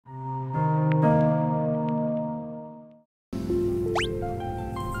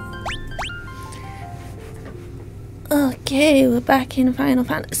Okay, we're back in Final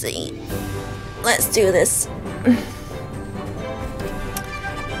Fantasy. Let's do this.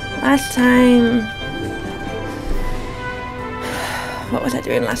 Last time... What was I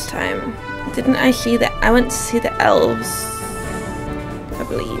doing last time? Didn't I see that? I went to see the elves. I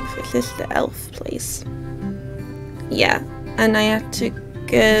believe. Is this the elf place? Yeah. And I had to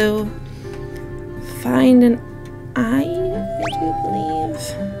go find an eye, I do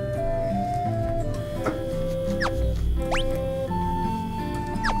believe.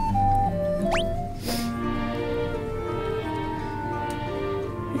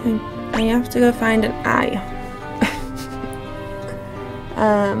 I have to go find an eye.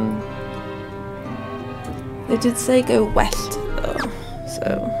 They did say go west though,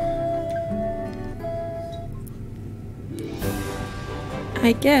 so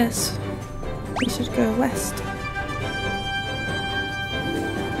I guess we should go west.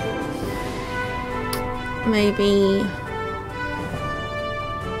 Maybe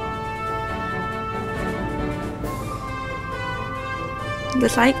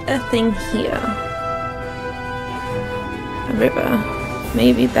there's like a thing here, a river.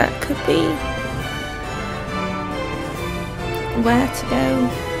 Maybe that could be where to go,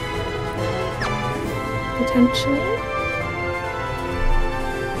 potentially.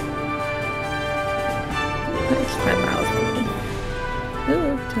 That's quite loud for me.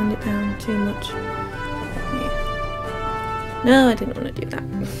 Ooh, turned it down too much. Yeah. No, I didn't want to do that.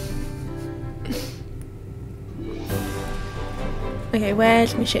 Okay,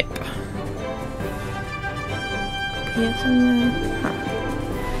 where's my ship? Up here somewhere. Huh.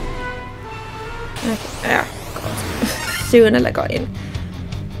 Okay, ah, God. Soon as I got in.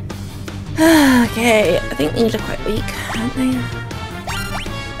 Okay, I think these are quite weak, aren't they?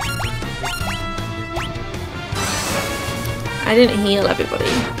 I didn't heal everybody.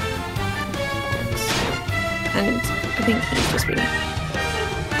 And I think he's just been...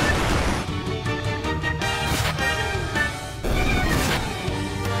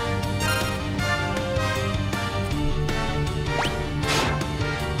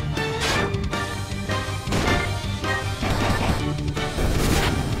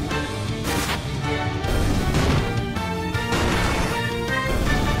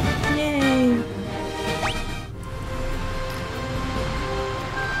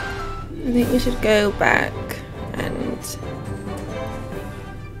 I think we should go back and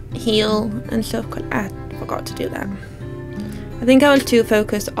heal and stuff. I forgot to do that. I think I was too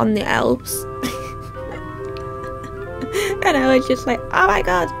focused on the elves. And I was just like, oh my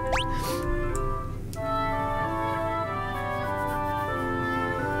god.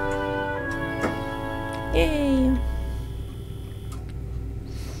 Yay.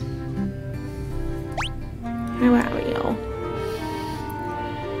 How are we all?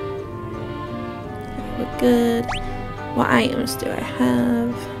 We're good. What items do I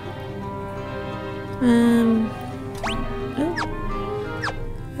have? Oh,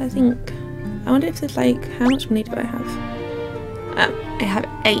 I think. I wonder if there's like, how much money do I have? I have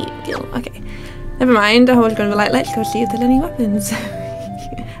 8 gil. Okay, never mind. I was going to be like, let's go see if there's any weapons.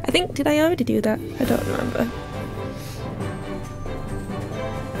 I think, did I already do that? I don't remember.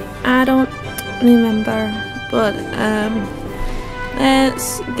 I don't remember. But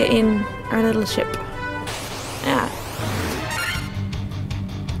let's get in our little ship. Yeah.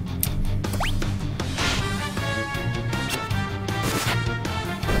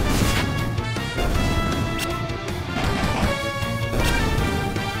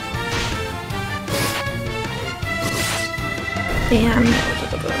 Damn.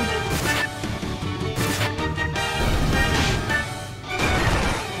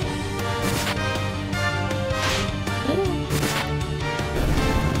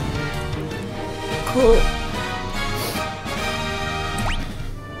 Cool.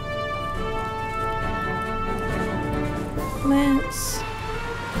 Let's...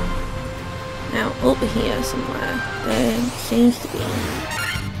 Now, over here somewhere, there seems to be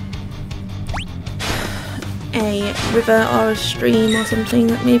a river or a stream or something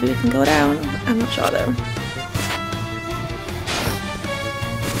that maybe we can go down. I'm not sure though.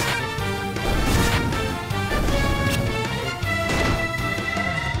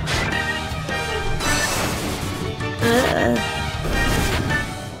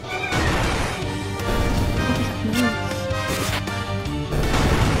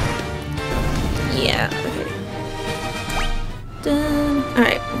 Yeah, okay. Done.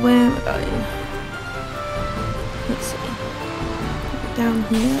 Alright, where am I going? Let's see. Down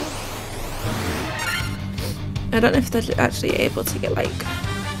here. I don't know if they're actually able to get like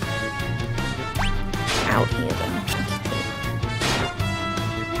out here though.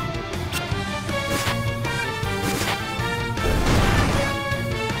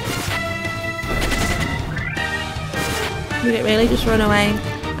 Would it really just run away?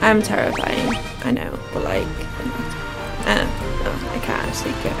 I'm terrifying. I know, but like, no, I can't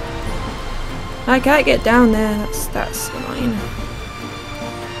actually get. I can't get down there. That's annoying.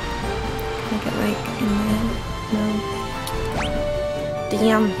 Can I get like in there? No.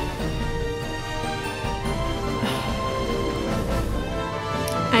 Damn.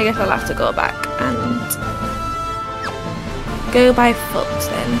 I guess I'll have to go back and go by foot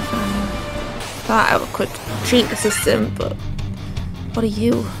then. Thought I could cheat the system, but what are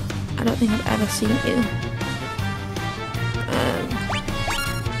you? I don't think I've ever seen you.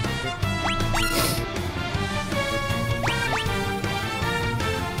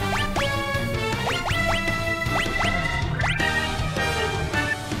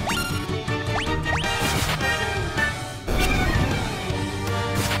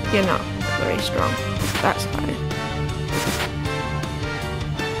 You're not very strong. That's fine.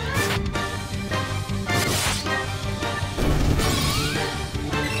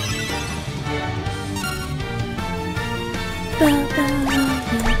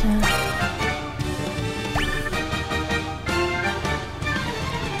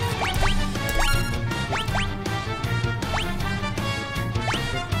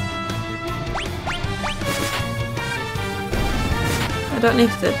 I don't know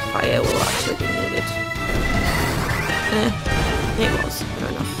if the fire will actually be needed. It was, fair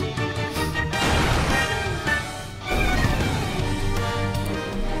enough.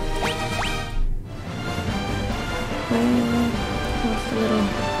 Where's the little...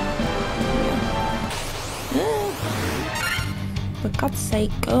 For God's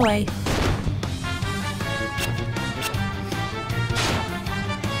sake, go away.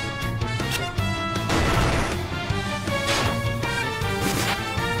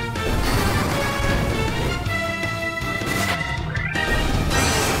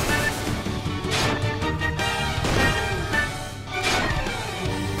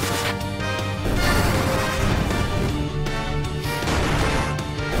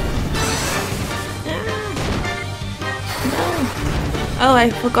 Oh,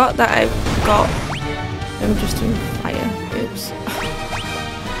 I forgot that I've got them just in fire. Oops.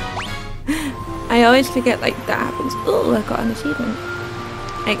 I always forget like that happens. Oh, I got an achievement.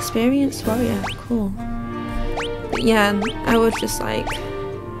 Experienced warrior. Cool. But yeah, I was just like...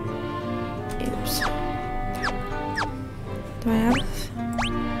 Oops. Do I have...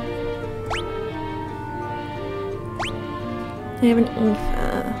 I have an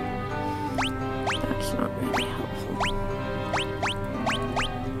ether. That's not really helpful.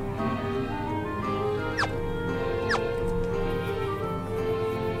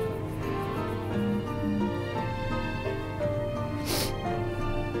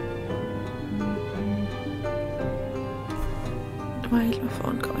 Why is my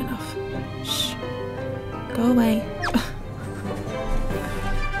phone going off? Shh. Go away.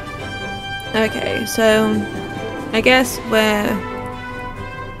 Okay, so I guess we're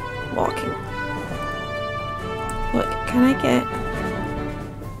walking. What can I get?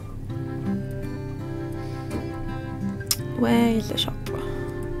 Where is the shop?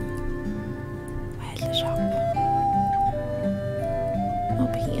 Where's the shop?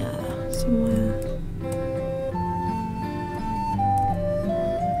 Up here, somewhere.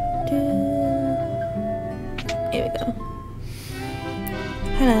 Here we go.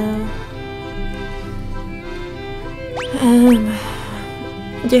 Hello.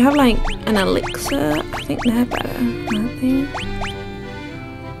 Do you have like an elixir? I think they're better, aren't they?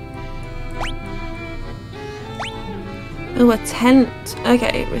 Oh, a tent.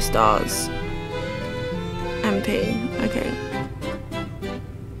 Okay, it restores MP. Okay.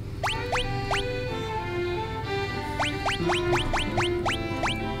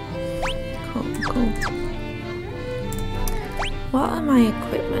 Cool. What are my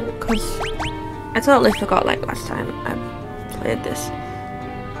equipment? Because I totally forgot like last time I played this.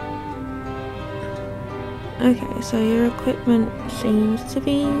 Okay, so your equipment seems to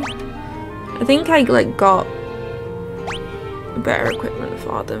be... I think I like got better equipment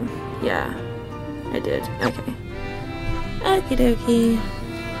for them. Yeah, I did. Okay. Okie dokie.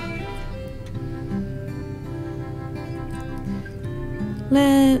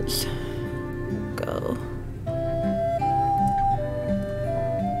 Let's go.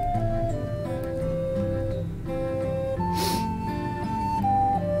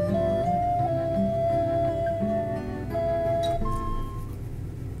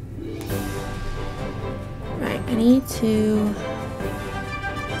 Right, I need to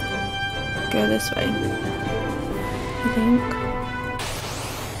go this way, I think.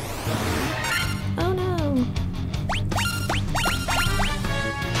 Oh no!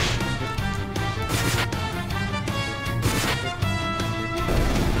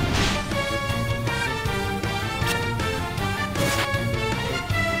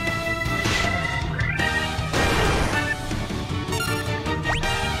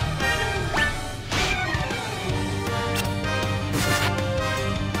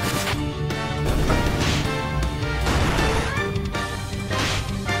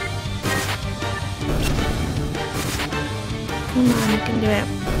 Come on, you can do it.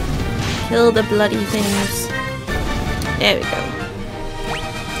 Kill the bloody things. There we go.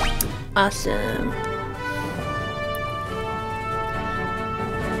 Awesome.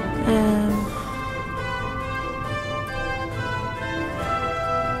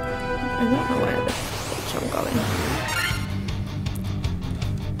 I don't know where the fuck I'm going.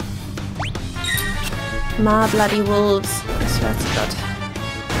 My bloody wolves. I swear to God.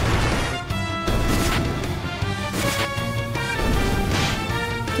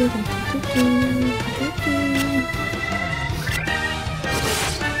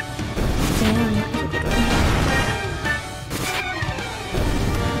 Damn, that was a good one.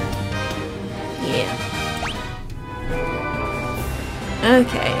 Yeah.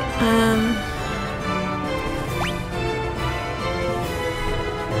 Okay,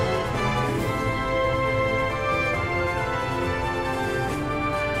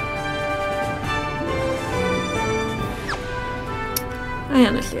 I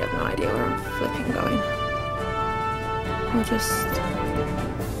honestly have no idea where I'm flipping going.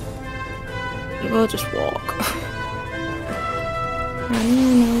 We'll just walk.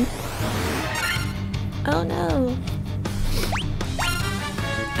 Oh no!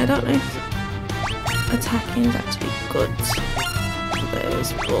 I don't know if attacking is actually good for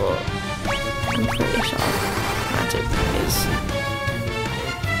those, but I'm pretty sure magic is.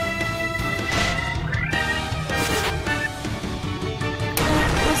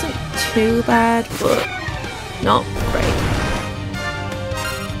 It wasn't too bad, but not great.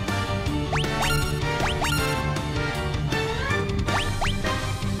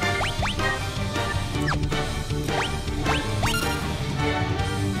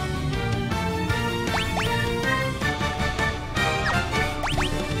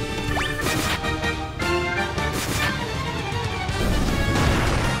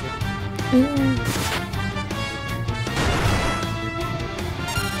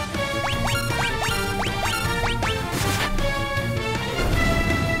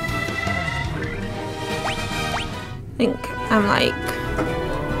 I think I'm like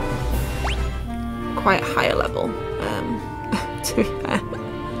quite higher level, to be fair.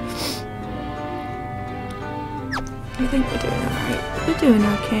 I think we're doing alright. We're doing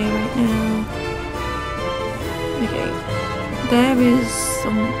okay right now. Okay, there is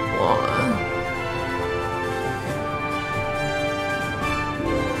some water.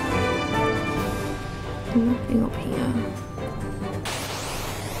 Nothing up here.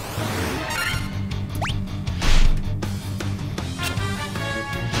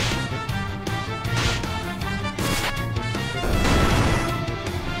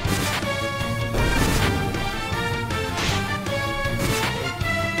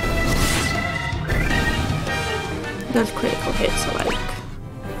 Those critical hits are like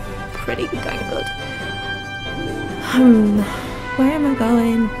pretty dang good. Where am I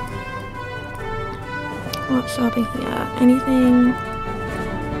going? What's over here? Anything?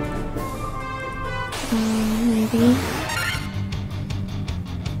 Maybe.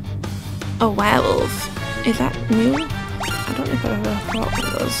 A werewolf. Is that new? I don't know if I've ever fought one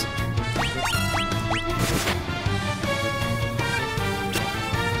of those.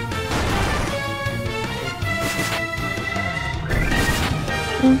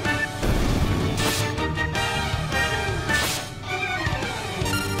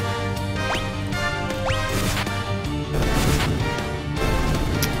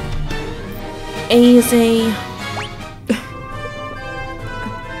 Easy.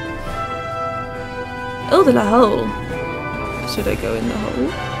 Oh, there's a hole. Should I go in the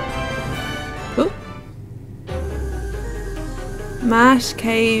hole? Oh. Mash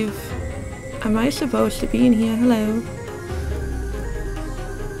cave. Am I supposed to be in here? Hello.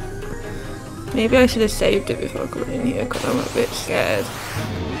 Maybe I should have saved it before going in here because I'm a bit scared.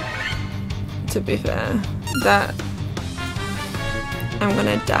 To be fair, that I'm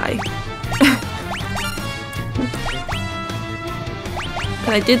gonna die.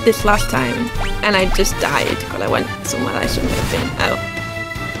 I did this last time and I just died because I went somewhere I shouldn't have been. Oh.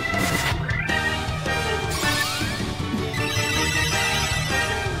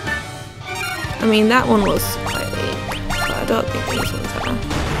 I mean, that one was quite weak, but I don't think these ones are.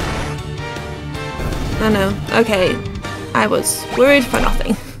 I know. Okay. I was worried for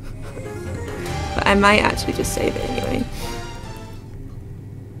nothing. But I might actually just save it anyway.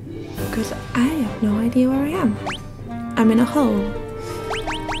 Because I have no idea where I am. I'm in a hole.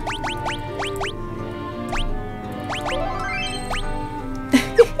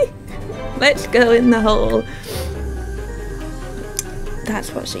 Let's go in the hole.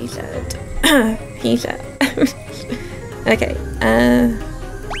 That's what she said. He said. Okay.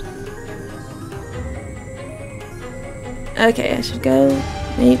 Okay, I should go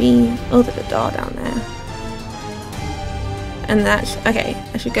maybe... Oh, there's a door down there. And that's... Okay,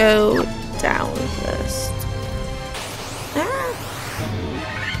 I should go down first. Ah!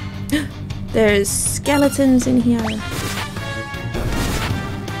 There's skeletons in here.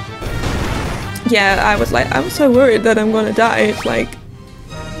 Yeah, I was so worried that I'm gonna die. It's like...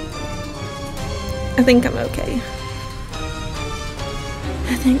 I think I'm okay.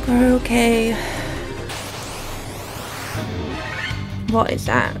 I think we're okay. What is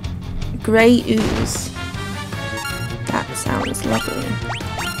that? Grey ooze. That sounds lovely.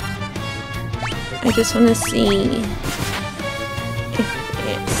 I just want to see if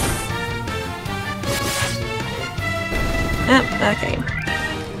it's... Ah, okay.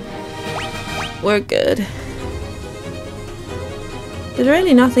 We're good. There's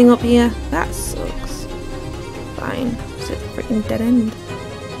really nothing up here. That sucks. Fine. It's a freaking dead end.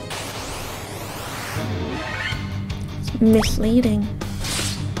 It's misleading.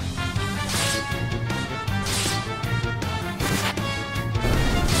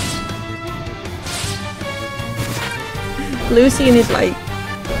 Lucian is like...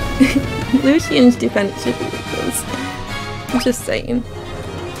 Lucian's defensive because... I'm just saying.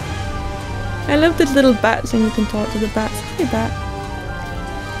 I love the little bats and you can talk to the bats. Hey bat.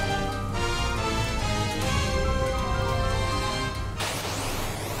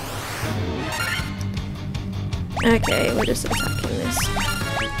 Okay, we're just attacking this.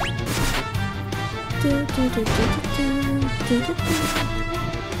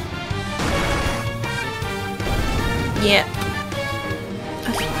 Yeah.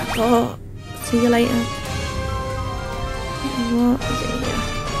 That's what I thought. See you later. What is in here?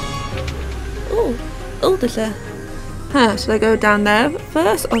 Oh, oh, there's a... Huh, should I go down there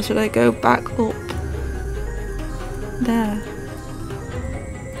first or should I go back up? There.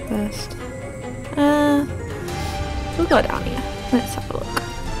 First. We'll go down here. Let's have a look.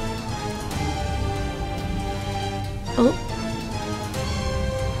 Oh.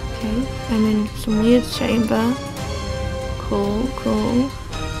 Okay, I'm in some weird chamber. Cool, cool.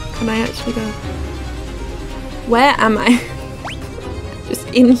 Can I actually go? Where am I? Just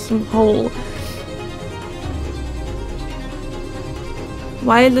in some hole.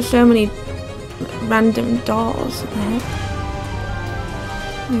 Why are there so many random doors? What the heck?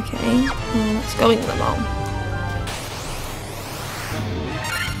 Okay, well, let's go in them all.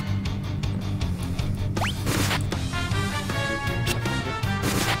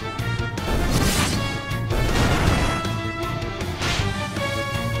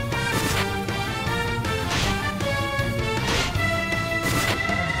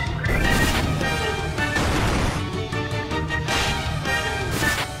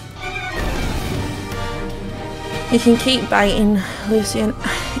 You can keep biting, Lucian.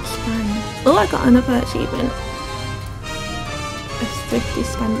 It's fine. Oh, I got another achievement. A thrifty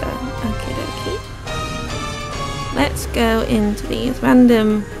spender. Okay, dokie. Let's go into these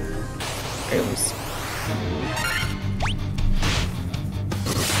random rooms.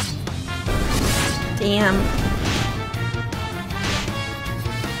 Damn.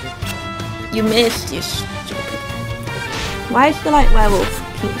 You missed, you stupid. Why is the like werewolf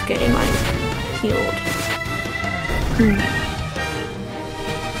keeps getting like healed? Yay!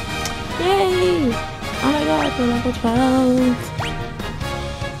 Oh my god, we're level 12.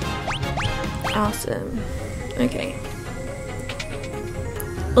 Awesome. Okay.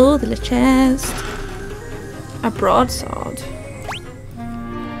 Oh, the little chest. A broadsword.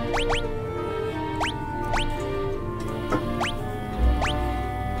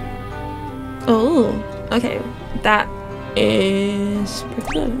 Oh, okay. That is pretty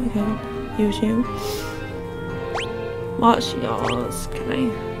good. Okay, use you. What's yours? Can I?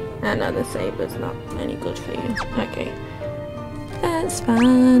 Another saber's not any good for you. Okay. That's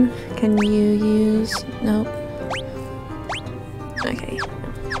fine. Can you use? Nope. Okay.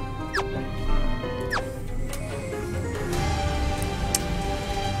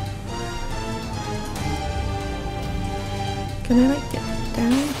 Can I like get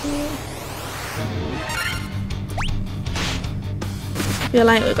down here? I feel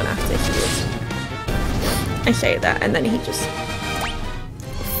like we're gonna have to heal. I say that and then he just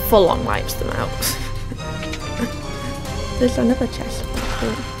full on wipes them out. There's another chest.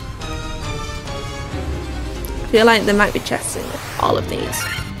 I feel like there might be chests in all of these.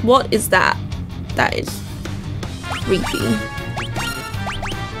 What is that? That is creepy.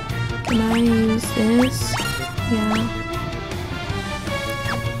 Can I use this? Yeah.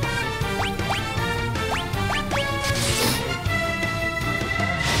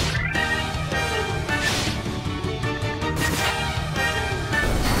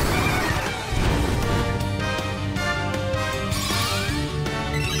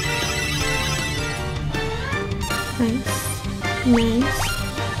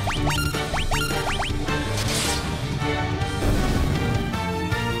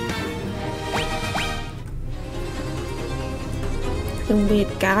 Some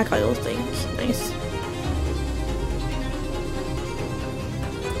weird gargoyle things. Nice.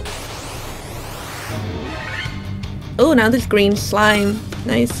 Oh, now there's green slime.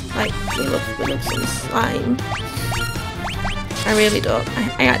 Nice. Like, we love some slime. I really don't.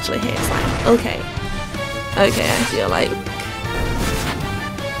 I actually hate slime. Okay. Okay, I feel like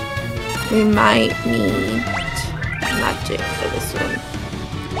we might need magic for this one.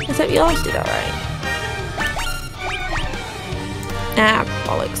 Except yours did alright. Ah,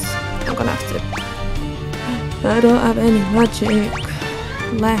 bollocks. I'm gonna have to... I don't have any magic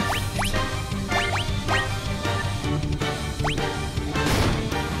left.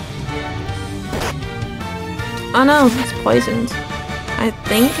 Oh no, it's poisoned. I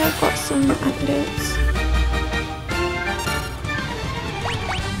think I've got some antidotes.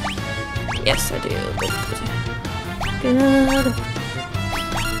 Yes, I do. Good.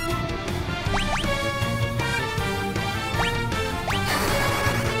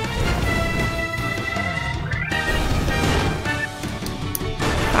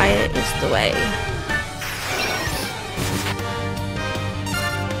 Fire is the way.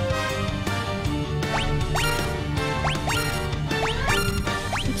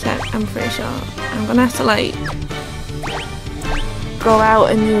 I'm pretty sure I'm gonna have to like go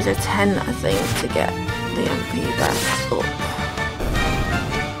out and use a tent, I think, to get the MP back up.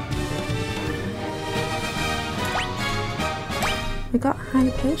 We got high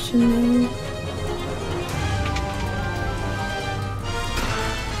potion though.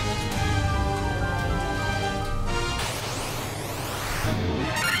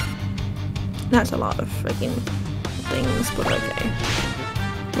 That's a lot of freaking things, but okay.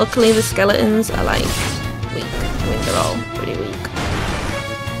 Luckily the skeletons are like weak. I mean, they're all pretty weak.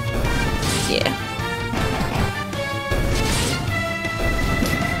 Yeah.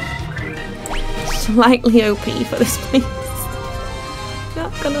 Slightly OP for this place.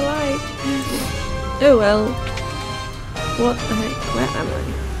 Not gonna lie. Oh well. What the heck? Where am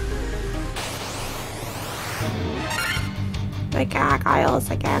I? The gargoyles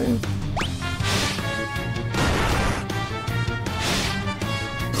again.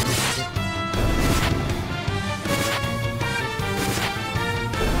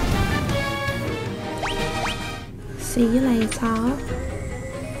 See you later.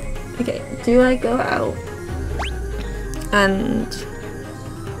 Okay, do I go out? And...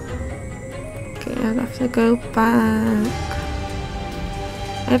 okay, I'd have to go back.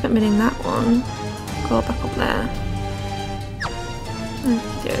 I haven't been in that one. Go back up there.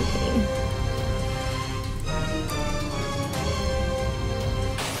 Okay.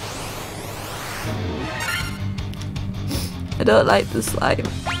 I don't like the slime.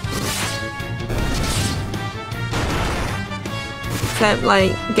 Except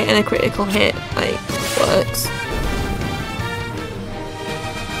like getting a critical hit like works.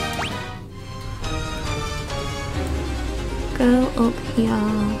 Go up here.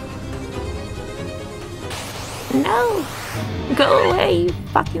 No! Go away, you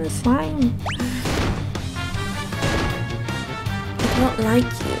fucking slime. I don't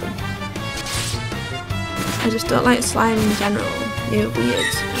like you. I just don't like slime in general. You're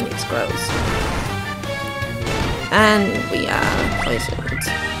weird and it's gross. And we are poisoned.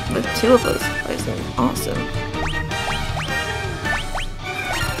 With two of us poisoned. Awesome.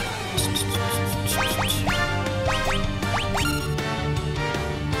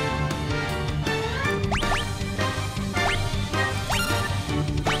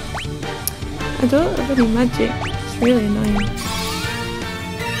 I don't have any magic. It's really annoying.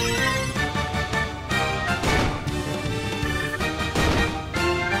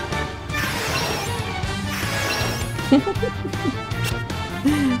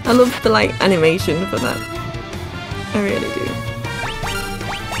 I love the like animation for that. I really do.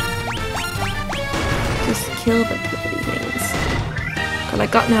 Just kill the bloody things. But I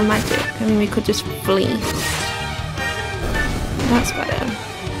got no magic. I mean, we could just flee. That's better.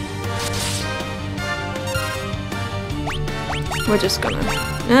 We're just gonna...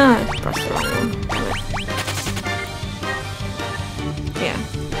 ah, I pressed the wrong one. Damn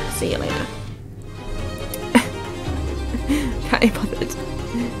it. Yeah. See you later. Can't be bothered.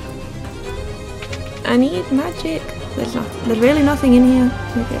 I need magic. There's really nothing in here.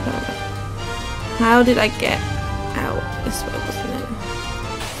 Okay, how did I get out? This way, wasn't it?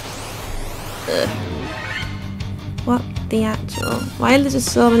 Ugh. What the actual? Why are there just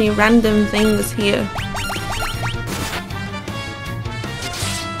so many random things here?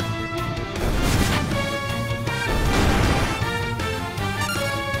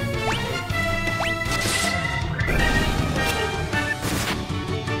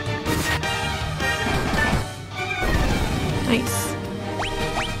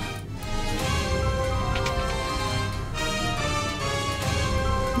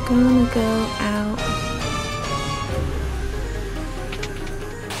 gonna go out.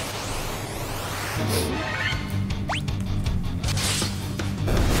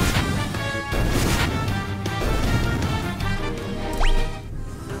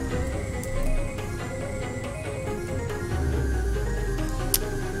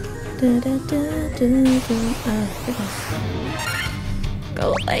 Oh, goodness. Go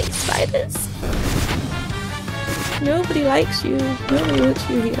away, spiders. Nobody likes you. Nobody wants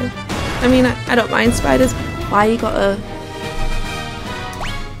you here. I mean, I don't mind spiders. Why you gotta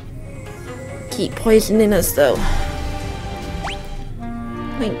keep poisoning us, though?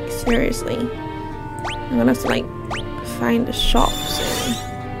 Like, seriously. I'm gonna have to, like, find a shop soon.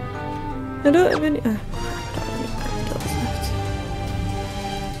 I don't have any... I don't have any candles left.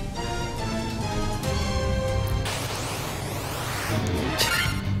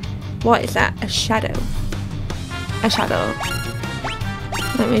 What is that? A shadow. A shadow.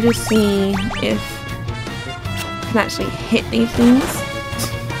 Let me just see if I can actually hit these things.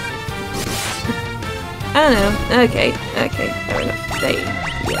 I don't know. Okay, okay, fair enough.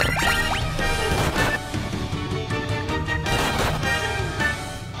 Yeah.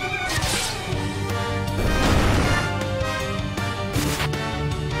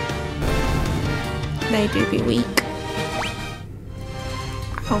 They do be weak.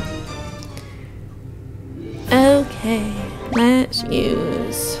 Oh. Okay, let's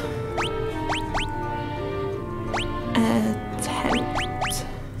use